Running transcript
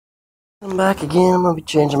I'm back again. I'm gonna be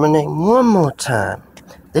changing my name one more time.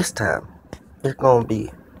 This time, it's gonna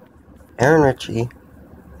be Aaron Ritchie.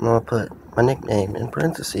 I'm gonna put my nickname in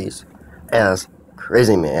parentheses as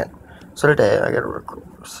Crazy Man. So today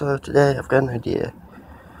I've got an idea.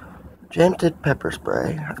 James did pepper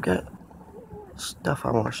spray. I've got stuff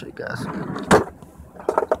I want to show you guys.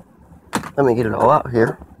 Let me get it all out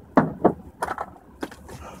here.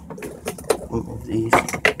 Move these.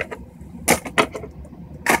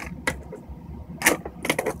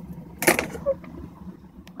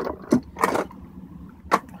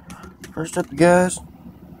 First up, you guys.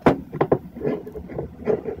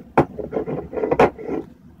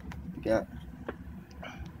 Got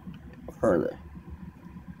where are they?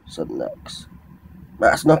 Some knucks.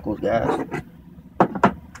 Brass knuckles, guys.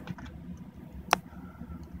 I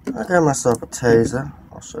got myself a taser.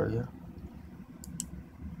 I'll show you.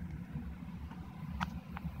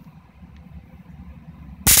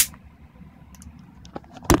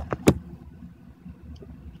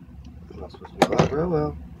 I'm not supposed to go out real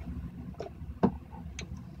well.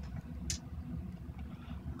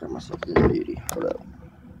 Got myself this beauty. Hold up.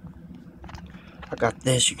 I got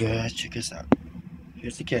this, you guys. Check this out.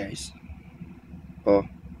 Here's the case. Oh,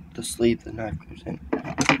 the sleeve the knife goes in.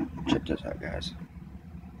 Check this out, guys.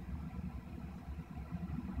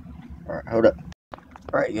 Alright, hold up.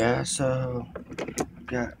 Alright, guys, so I've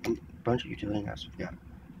got a bunch of utility knives. We've got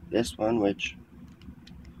this one, which.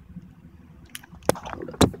 Hold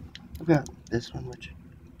up. I've got this one, which.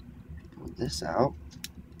 Pull this out.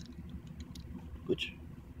 Which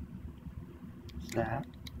is that.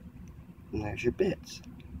 And there's your bits.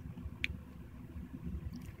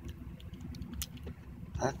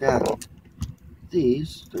 I've got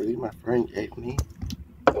these three my friend gave me.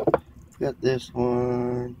 I've got this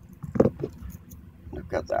one. And I've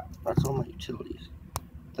got that. That's all my utilities.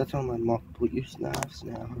 That's all my multiple use knives.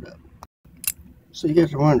 Now, hold up. So you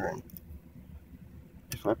guys are wondering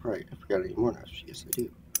if I got any more knives. Yes, I do.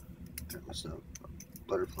 Got myself a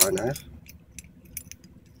butterfly knife.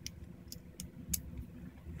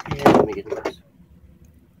 And let me get this.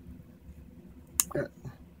 Got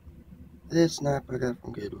this knife I got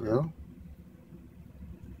from Goodwill.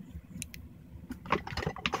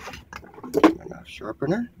 My knife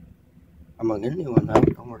sharpener. I'm gonna get a new one now,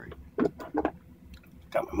 don't worry.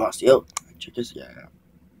 Got my mossy oak. Check this guy out.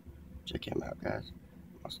 Check him out, guys.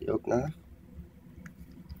 Mossy oak knife.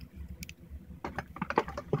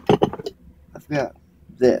 I've got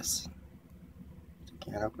this. It's a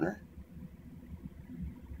can opener.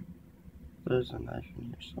 There's a knife in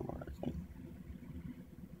here somewhere, I think.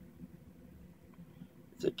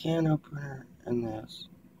 It's a can opener and this.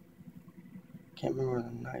 Can't remember where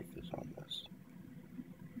the knife is on this.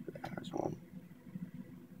 It has one.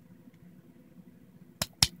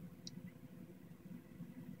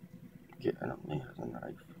 Yeah, I don't think it has a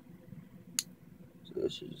knife. So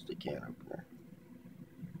this is just a can opener.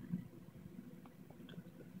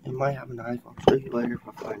 It might have a knife. I'll show you later if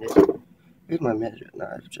I find it. Here's my midget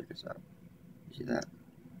knife. Check this out. You see that?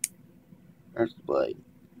 There's the blade.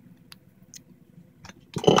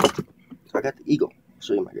 So I got the eagle. I'll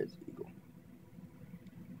show you my guys' eagle.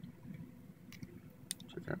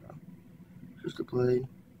 Check that out. Here's the blade.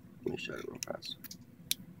 Let me show you real fast.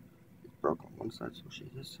 It's broke on one side, so I'll show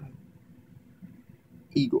you this side.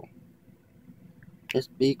 Eagle. This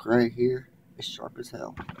beak right here is sharp as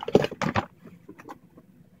hell. I'll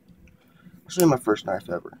show you my first knife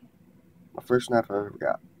ever. My first knife I ever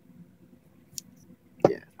got.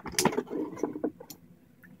 Yeah.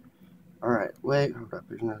 Alright, wait, hold up.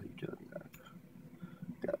 There's another utility knife.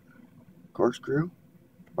 Got corkscrew,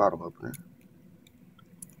 bottle opener.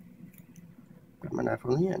 Got my knife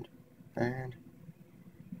on the end. And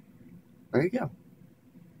there you go.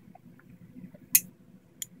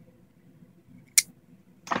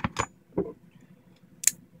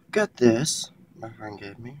 Got this. My friend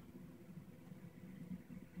gave me.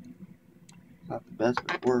 Not the best,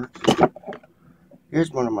 but it works.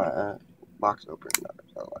 Here's one of my box opening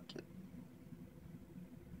knives. I like it.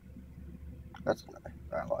 That's a knife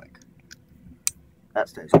I like. That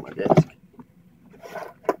stays on my desk.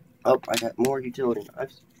 Oh, I got more utility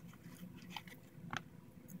knives.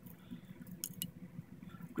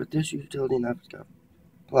 With this utility knife, it's got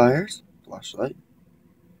pliers, flashlight.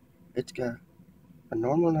 It's got a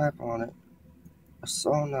normal knife on it, a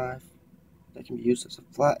saw knife that can be used as a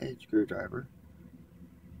flat edge screwdriver,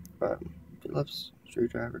 Phillips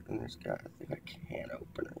screwdriver, and this guy, I think a can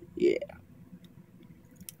opener. Yeah.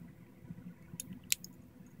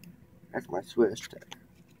 That's my Swiss tech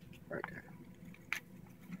right there.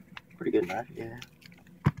 Pretty good knife, yeah.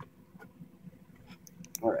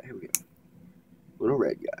 Alright, here we go. Little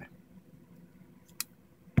red guy.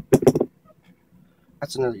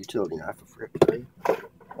 That's another utility knife, I forgot to tell you.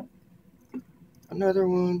 Another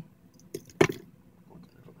one. What the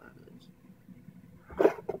hell that is?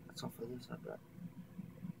 That's off of this, I bet.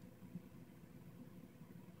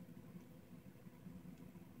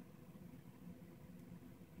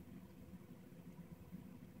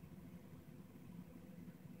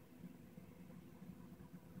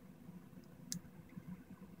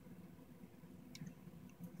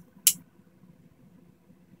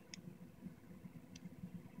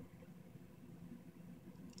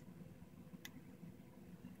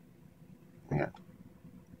 I got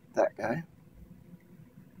that guy.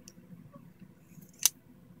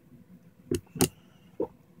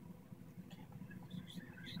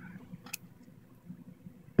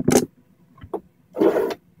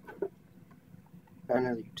 Got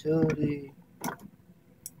another utility.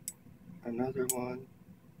 Another one.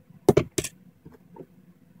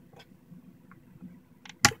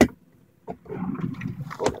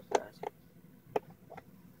 Hold up, guys.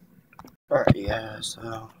 Alright, yeah, so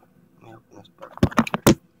let me open this box.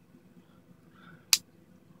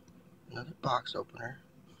 Another box opener.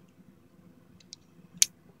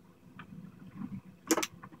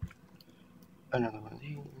 Another one of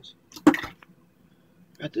these.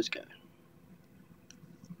 Got this guy.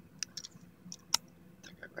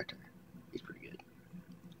 That guy right there. He's pretty good.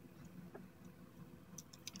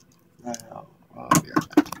 Now, yeah.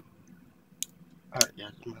 Alright,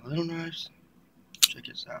 guys, my little knives. Check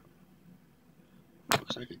this out.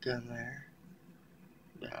 Looks like a gun there.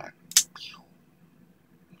 Back.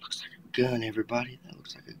 Looks like a gun, everybody. That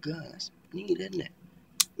looks like a gun. That's neat, isn't it?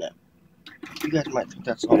 Now, you guys might think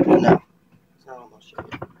that's all, but no. That's not all I'm gonna show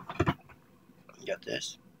you. You got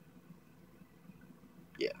this.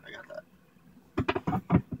 Yeah, I got that.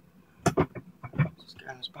 Is this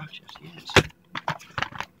guy in this box? Yes, he is.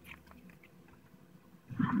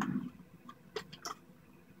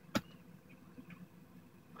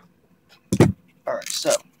 Alright,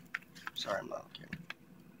 so. Sorry, I'm not on camera.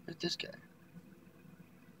 Look at this guy.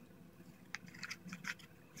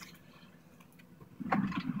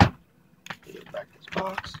 Put it back in this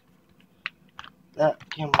box. That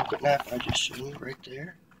camera knife I just showed you right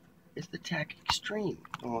there is the Tac Extreme.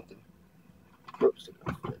 I want the ropes to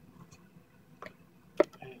go fit.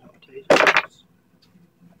 And I'll tell you this.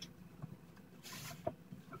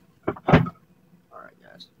 Alright,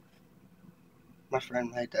 guys. My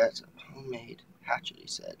friend made that. It's a homemade hatchet, he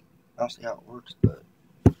said. I don't see how it works, but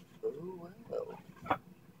oh well.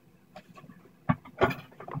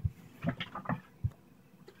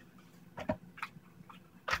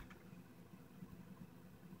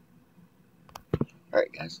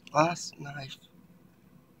 Alright, guys. Last knife.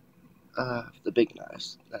 The big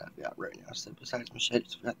knives that I've got right now. So besides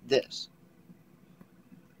machetes, I've got this.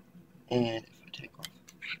 And if I take off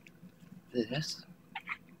this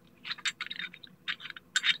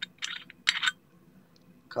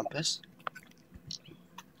compass,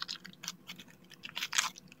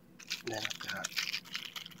 and then I've got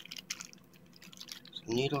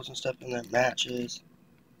some needles and stuff in there, matches,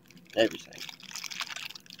 everything.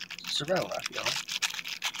 Survival knife, y'all.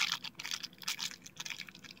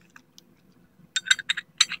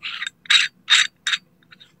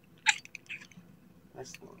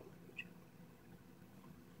 That's the one.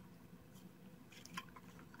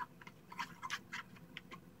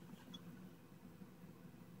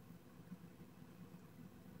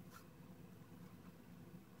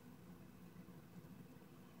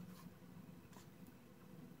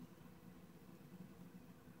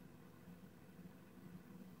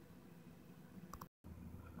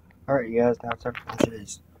 Alright, you guys, now it's time for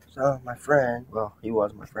machetes. So, my friend, well, he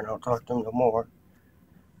was my friend, I don't talk to him no more.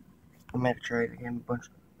 I made a trade, I gave him a bunch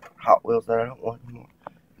of Hot Wheels that I don't want anymore.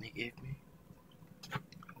 And he gave me,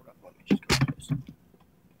 hold up, let me just go with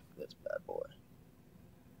this bad boy.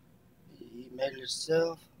 He made it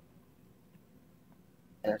himself,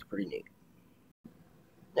 and that's pretty neat.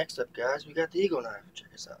 Next up, guys, we got the Eagle knife.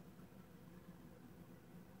 Check this out.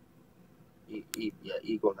 Yeah,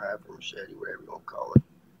 Eagle knife or machete, whatever you want to call it.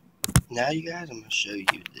 Now, you guys, I'm going to show you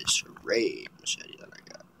this Charade machete that I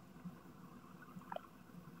got.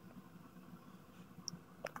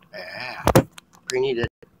 Yeah, pretty neat.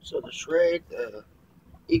 So the Charade, the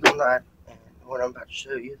Eagle knife, and what I'm about to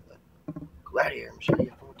show you, the Gladiator machete.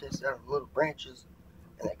 I pulled this out of little branches,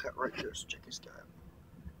 and they cut right here. So check this guy out.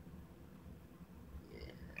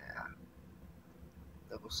 Yeah,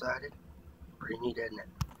 double-sided, pretty neat, isn't it?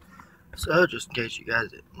 So just in case you guys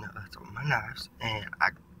didn't know, that's all my knives, and I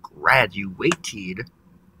graduated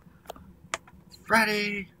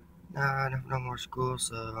Friday. No more school,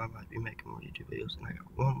 so I might be making more YouTube videos. And I got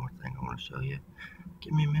one more thing I want to show you.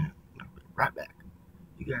 Give me a minute, and I'll be right back.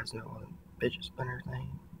 You guys know what fidget spinner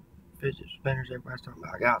thing? Fidget spinners everybody's talking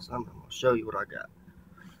about. I got some. I'm going to show you what I got.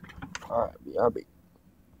 Alright, BRB.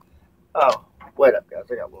 Oh, wait up, guys.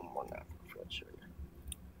 I got one more knife. Let's show you.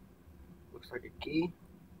 Looks like a key,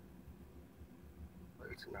 but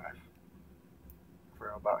it's a knife. I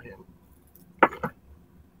forgot about him. Yeah.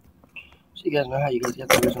 So you guys know how you guys get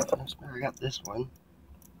the original fidget spinner? I got this one.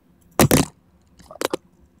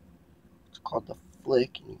 It's called the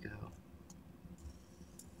Flick, and you go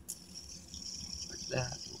like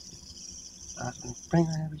that. That's my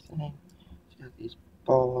finger and everything. It's got these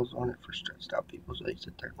balls on it for stretched out people, so they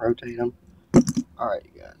sit there and rotate them. Alright,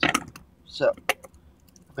 you guys. So,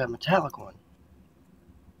 I've got a metallic one.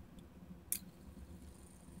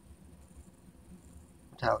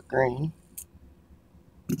 Metallic green.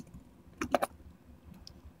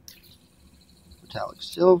 Metallic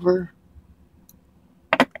silver.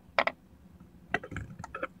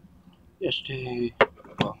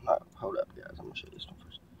 Well, not, hold up, guys. I'm going to show you this one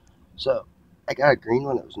first. So, I got a green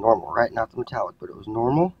one that was normal, right? Not the metallic, but it was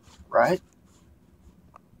normal, right?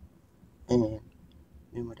 And me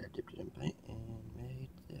and my dad dipped it in paint and made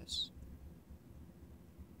this.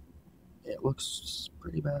 It looks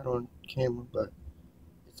pretty bad on camera, but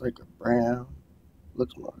it's like a brown.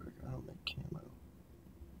 Looks more like a homemade camo.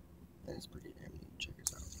 And it's pretty damn neat. Check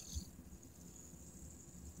it out.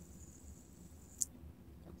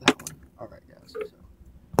 Got that one. Alright, guys. So,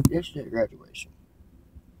 yesterday at graduation,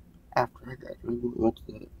 after I graduated, we went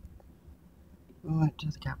to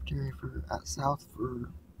the cafeteria for at South for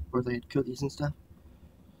where they had cookies and stuff.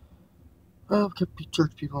 Well, a couple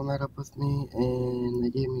church people met up with me and they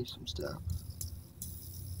gave me some stuff.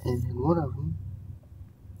 And one of them,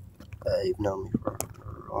 they've known me for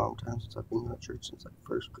a long time since I've been to church since like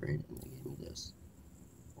first grade, and they gave me this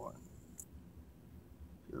one.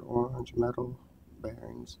 Pure orange metal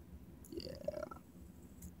bearings. Yeah.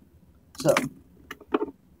 So,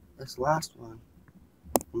 this last one,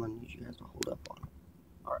 I'm going to need you guys to hold up on.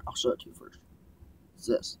 Alright, I'll show it to you first. It's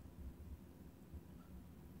this.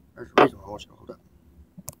 There's a reason why I want you to hold up.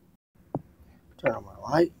 Turn on my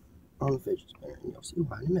light on the fidget spinner, and you'll see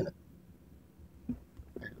why in a minute. I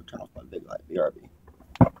gotta go turn off my big light, BRB.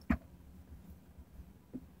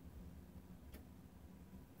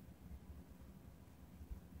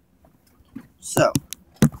 So,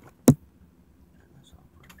 turn this off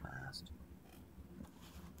real fast.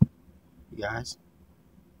 You guys,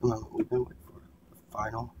 the moment we've been waiting for, the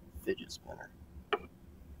final fidget spinner.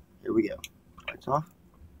 Here we go. Lights off.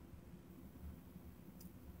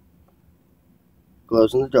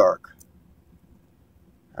 Glows in the dark.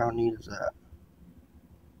 How neat is that?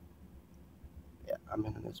 Yeah, I'm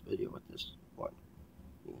in this video with this one.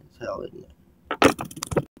 You can tell, isn't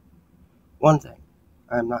it? One thing.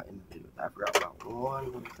 I'm not in the video. I forgot about one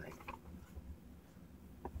little thing.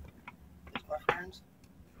 This, my friends,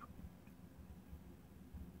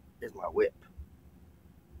 is my whip.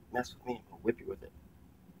 Mess with me and I'll whip you with it.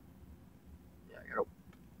 Yeah,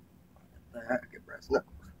 I gotta get brass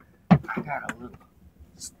knuckles. I got a little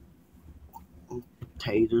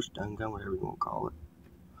taser, stun gun, whatever you want to call it.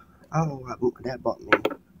 I don't know why my dad bought me.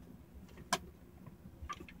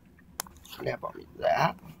 My dad bought me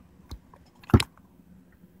that.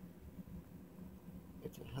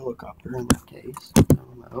 It's a helicopter in that case. I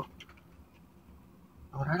don't know.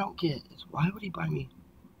 What I don't get is why would he buy me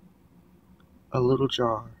a little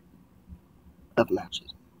jar of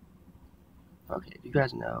matches? Okay, if you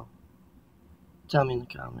guys know, tell me in the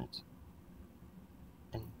comments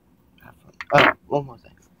and have fun. Oh, one more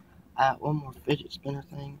thing. I have one more fidget spinner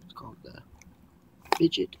thing. It's called the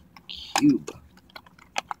Fidget Cube.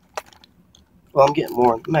 Well, I'm getting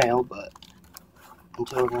more in the mail, but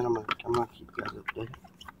until then, I'm gonna keep you guys updated.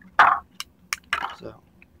 So,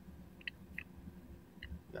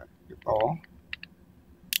 got your ball,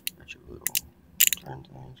 got your little turn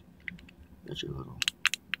things, got your little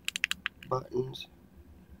buttons,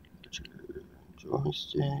 got your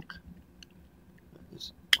joystick, got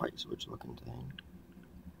this white switch looking thing,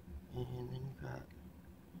 and then you got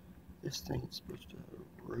this thing that's supposed to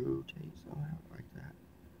rotate somehow like that.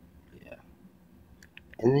 Yeah.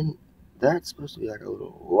 And then that's supposed to be like a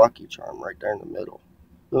little lucky charm right there in the middle.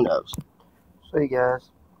 Who knows? So you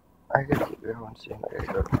guys, I gotta keep going soon. I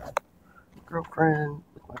gotta go to my girlfriend.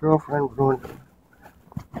 With my girlfriend, we're going to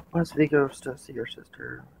Las Vegas to see her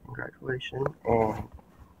sister in graduation. And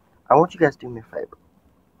I want you guys to do me a favor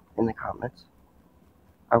in the comments.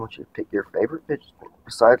 I want you to pick your favorite fidget spinner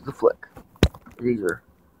besides the Flick. These are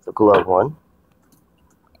the glow one,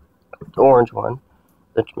 the orange one,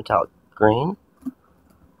 the metallic green,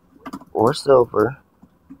 or silver,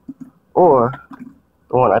 or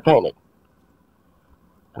the one I painted.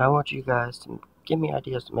 and I want you guys to give me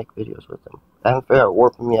ideas to make videos with them. I haven't figured out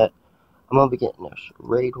Warp'em yet. I'm gonna be getting a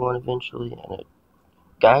charade one eventually, and a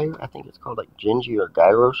gyro. I think it's called like Genji or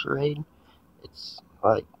Gyro charade. It's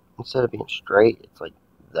like instead of being straight, it's like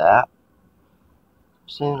that.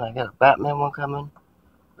 Soon I got a Batman one coming,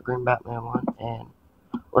 a green Batman one, and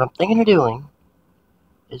what I'm thinking of doing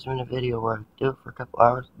is doing a video where I do it for a couple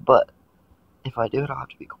hours, but if I do it, I'll have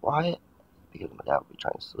to be quiet because my dad will be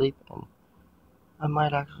trying to sleep, and I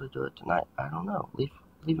might actually do it tonight. I don't know. Leave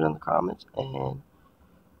it in the comments, and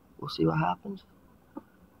we'll see what happens.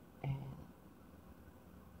 And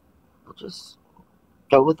we'll just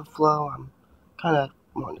go with the flow. I'm kind of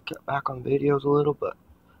wanting to cut back on videos a little, but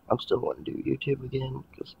I'm still wanting to do YouTube again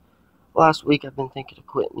because last week I've been thinking of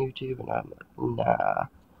quitting YouTube, and I'm like, nah.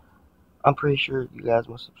 I'm pretty sure you guys,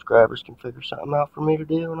 my subscribers, can figure something out for me to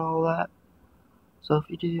do and all that. So if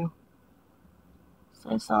you do,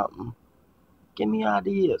 say something. Give me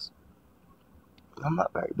ideas. I'm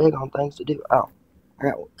not very big on things to do. Oh, I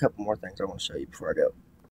got a couple more things I want to show you before I go.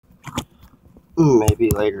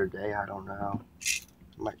 Maybe later today, I don't know.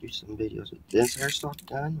 I might do some videos with this airsoft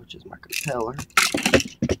gun, which is my compeller.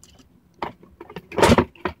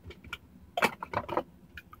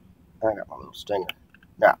 I got my little Stinger.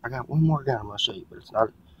 Now, I got one more gun I'm going to show you, but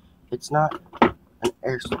it's not an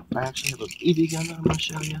airsoft. I actually have a BB gun that I'm going to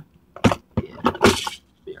show you. Yeah,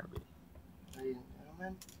 BRB. Ladies and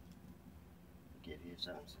gentlemen, I'll give you a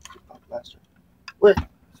 760 Pump Master with the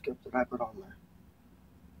scope that I put on there.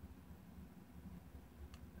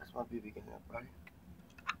 That's my BB gun, everybody.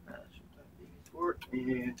 Shoot that BB for it,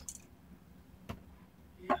 and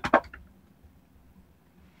yeah.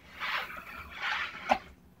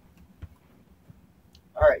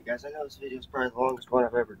 Alright guys, I know this video is probably the longest one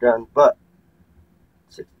I've ever done, but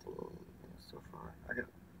 16 minutes so far. I got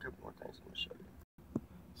a couple more things I'm going to show you.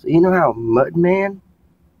 So you know how Mudman,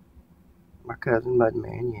 my cousin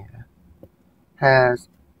Mudman, yeah, has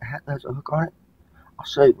a hat that has a hook on it? I'll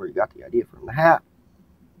show you where he got the idea from. The hat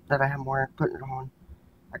that I am wearing, putting it on,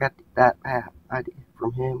 I got that hat idea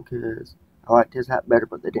from him because I liked his hat better,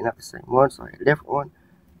 but they didn't have the same one, so I had a different one.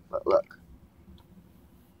 But look.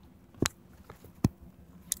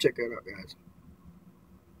 Check that out, guys.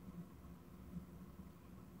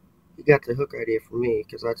 He got the hook idea from me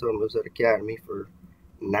because I told him it was at Academy for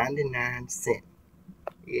 99 cents.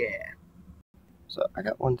 Yeah. So I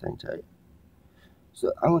got one thing to tell you.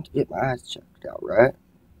 So I went to get my eyes checked out, right?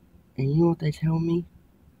 And you know what they tell me?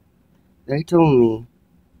 They told me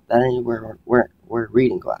that I need to wear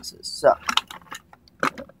reading glasses. So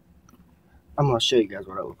I'm gonna show you guys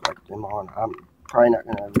what I look like with them on. I'm probably not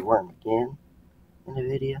gonna ever wear them again in the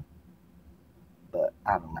video, but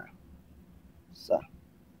I don't know. So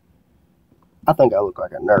I think I look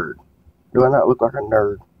like a nerd. Do I not look like a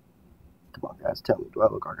nerd? Come on, guys, tell me, do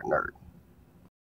I look like a nerd?